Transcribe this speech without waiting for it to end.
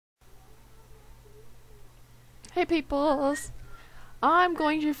Hey peoples, I'm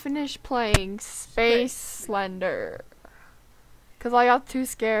going to finish playing Space Slender. Cause I got too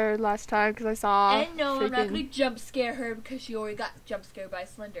scared last time because I saw And no, I'm not going to jump scare her because she already got jump scared by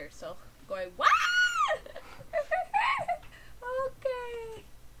Slender. So I'm going, what? Okay.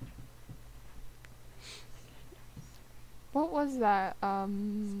 What was that?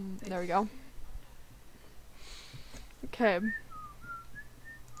 There we go. Okay.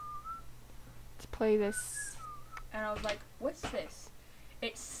 Let's play this. And I was like, what's this?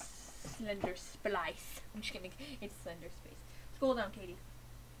 It's Slender Splice. I'm just kidding. It's Slender Space. Scroll down, Katie.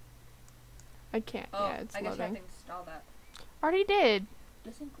 I can't. Oh, Yeah, it's I guess I have loading. to install that. Already did.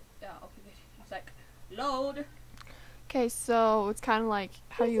 Doesn't. Yeah, okay, good. It's like, load. Okay, so it's kind of like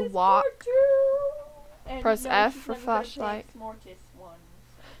how This you is walk. And Press no, F she's for never gonna flashlight. play Mortis one.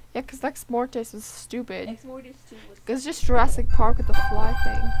 Yeah, cause Ex Mortis is stupid. Ex Mortis 2 was. It's just Jurassic Park with the fly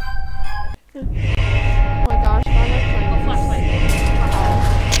thing. Oh my gosh, why am I playing this? Flashlight.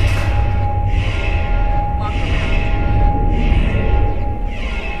 Walk around.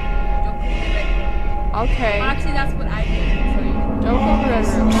 Don't go in the bedroom. Okay. Actually, that's what I did. So you can Don't go in the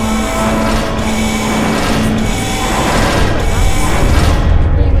bedroom.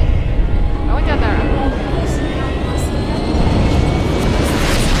 I went down there.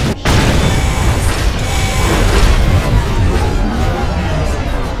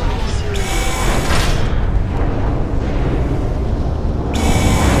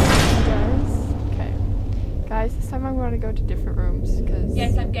 Okay. Guys, this time I'm going to go to different rooms because.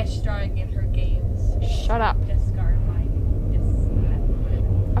 Yes, I'm guest starring in her games. Shut up. Guest star mine.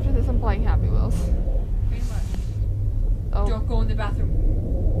 Whatever. After this, I'm playing Happy Wheels. Pretty much. Oh. Don't go in the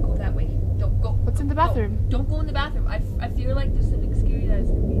bathroom. Go that way. Don't go. What's in the bathroom? No, don't go in the bathroom. I feel like there's something scary that is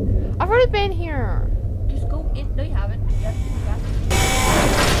going to be there. I've already been here. Just go in. No, you haven't. You have to go in the bathroom.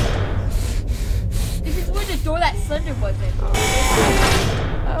 This is where the door that Slender was in.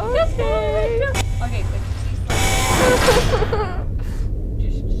 Okay. Okay, but you see Slender.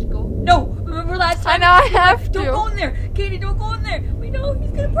 just go. No! Remember last time? I know I have to. Don't go in there! Katie, don't go in there! We know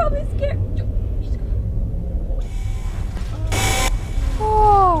he's gonna probably scare.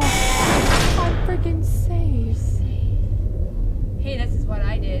 Oh, I'm freaking safe. Hey, this is what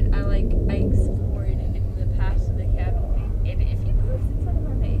I did. I explored in the past of the cabin thing. And if you notice in front of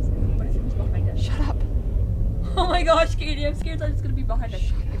our maze, what if it was behind us? Shut up. Oh my gosh, Katie, I'm scared that it's gonna be behind us.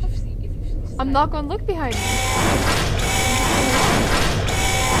 If you see I'm not going to look behind me.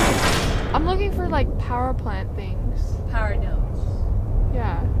 I'm looking for like power plant things. power nodes.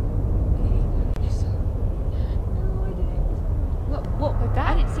 Yeah. No, I didn't. Whoa, Like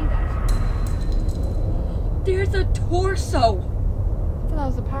that? I didn't see that. There's a torso. I thought that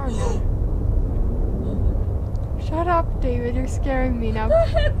was a power node. Shut up, David. You're scaring me now. What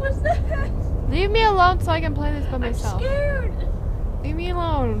the heck was that? Leave me alone so I can play this by I'm myself. scared. Leave me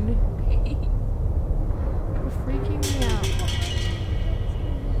alone. You're freaking me out.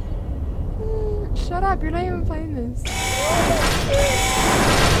 Shut up. You're not even playing this.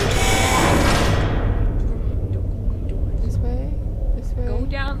 This way? This way? Go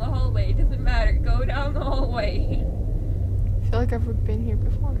down the hallway. It doesn't matter. Go down the hallway. I feel like I've been here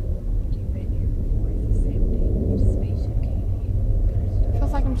before. You've been here before. It's the same thing. Spaceship, Katie. It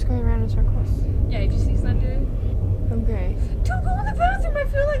feels like I'm just going around in circles. Yeah, did you see Slender? Okay. Don't go in the bathroom. I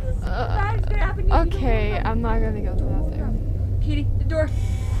feel like this is bad is gonna happen to you. Okay, I'm not gonna go to the bathroom. Katie, the door. Check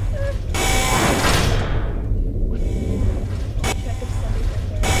if Slender's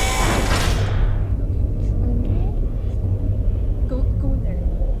right there. Go in there.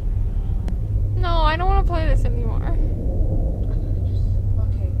 No, I don't want to play this anymore.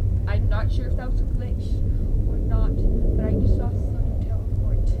 Okay, I'm not sure if that was a glitch or not, but I just saw Slender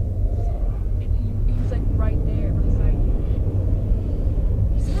teleport. And he was like right there beside you.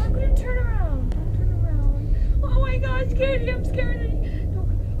 He said, I'm gonna turn around. Don't turn around. Oh my gosh, Katie, I'm scared. Okay.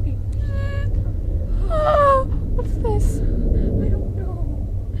 Oh, what's this? I don't know.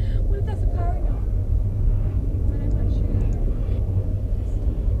 What if that's a power node? But I'm not sure.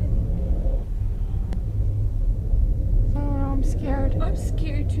 I don't know, I'm scared. I'm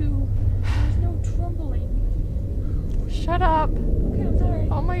scared too. There's no trembling. Shut up. Okay, I'm sorry.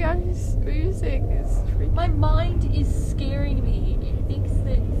 Oh my gosh, this music is freaking. My mind is scaring me. It thinks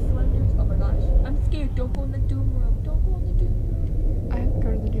that Slender's. Oh my gosh. I'm scared. Don't go in the doom room. Don't go in the doom room. I have to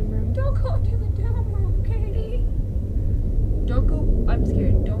go to the doom room. Don't go to the doom room, Katie. Don't go. I'm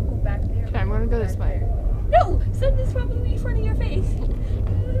scared. Don't go back there. Okay, I'm gonna go this way. No! Slender's probably in front of your face.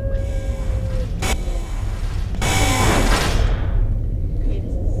 Okay,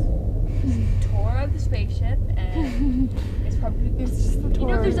 this is a tour of the spaceship, and it's probably. It's just the You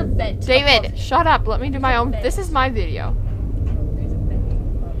know, tour. there's a vent. David, shut up. Let me do my own. This is my video. There's a vent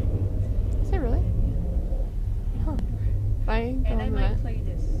above. Is it really? Huh. Fine. And I might play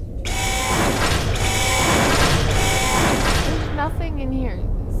this. There's nothing in here.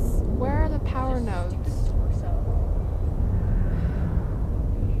 Where are the power nodes?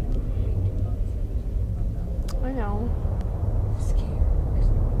 I know. I'm scared.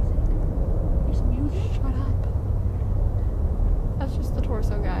 There's music. Shut up. That's just the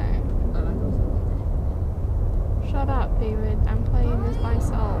torso guy. Shut up, David. I'm playing this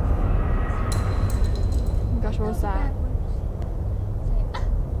myself. Oh gosh, what was that?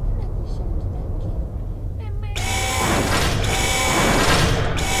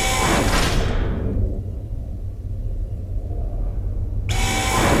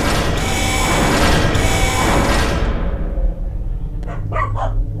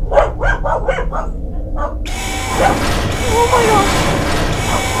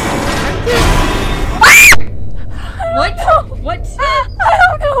 What? What? I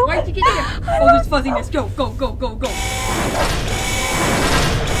don't know. Why'd you get here? Oh, there's fuzziness. Go, go, go, go, go.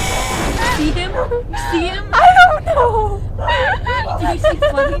 See him? You see him? I don't know. Did you see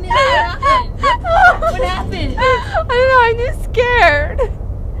fuzziness? What happened? I don't know. I'm just scared.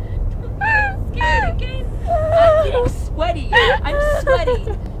 Scared again? I'm getting sweaty. I'm sweaty.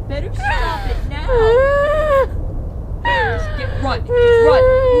 Better stop it now. Just run. Just run.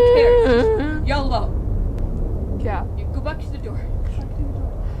 Who cares? Just yellow. Yeah. You go back to the door. Go back to the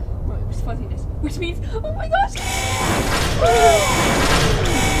door. Right, there's fuzziness. Which means, oh my gosh!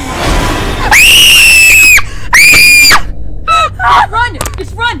 Run!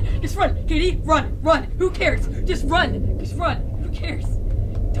 Just run! Just run! Katie, run! Run! Who cares? Just run! Just run! Who cares?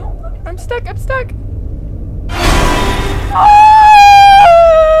 Don't look. I'm stuck. I'm stuck.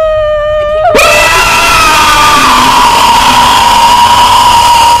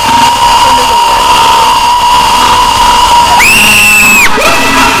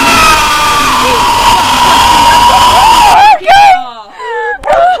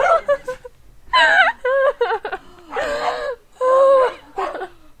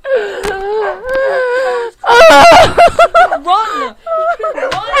 Run! He can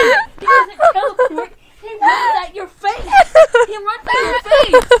run! He doesn't teleport! He runs at your face! He runs at your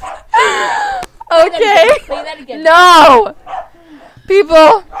face! Okay. Play that again. No.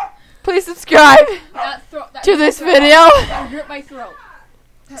 People, please subscribe to this video. That hurt my throat.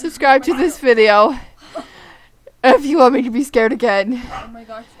 Subscribe to this video if you want me to be scared again. Oh my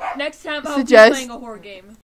gosh. Next time I'll be Suggest- playing a horror game.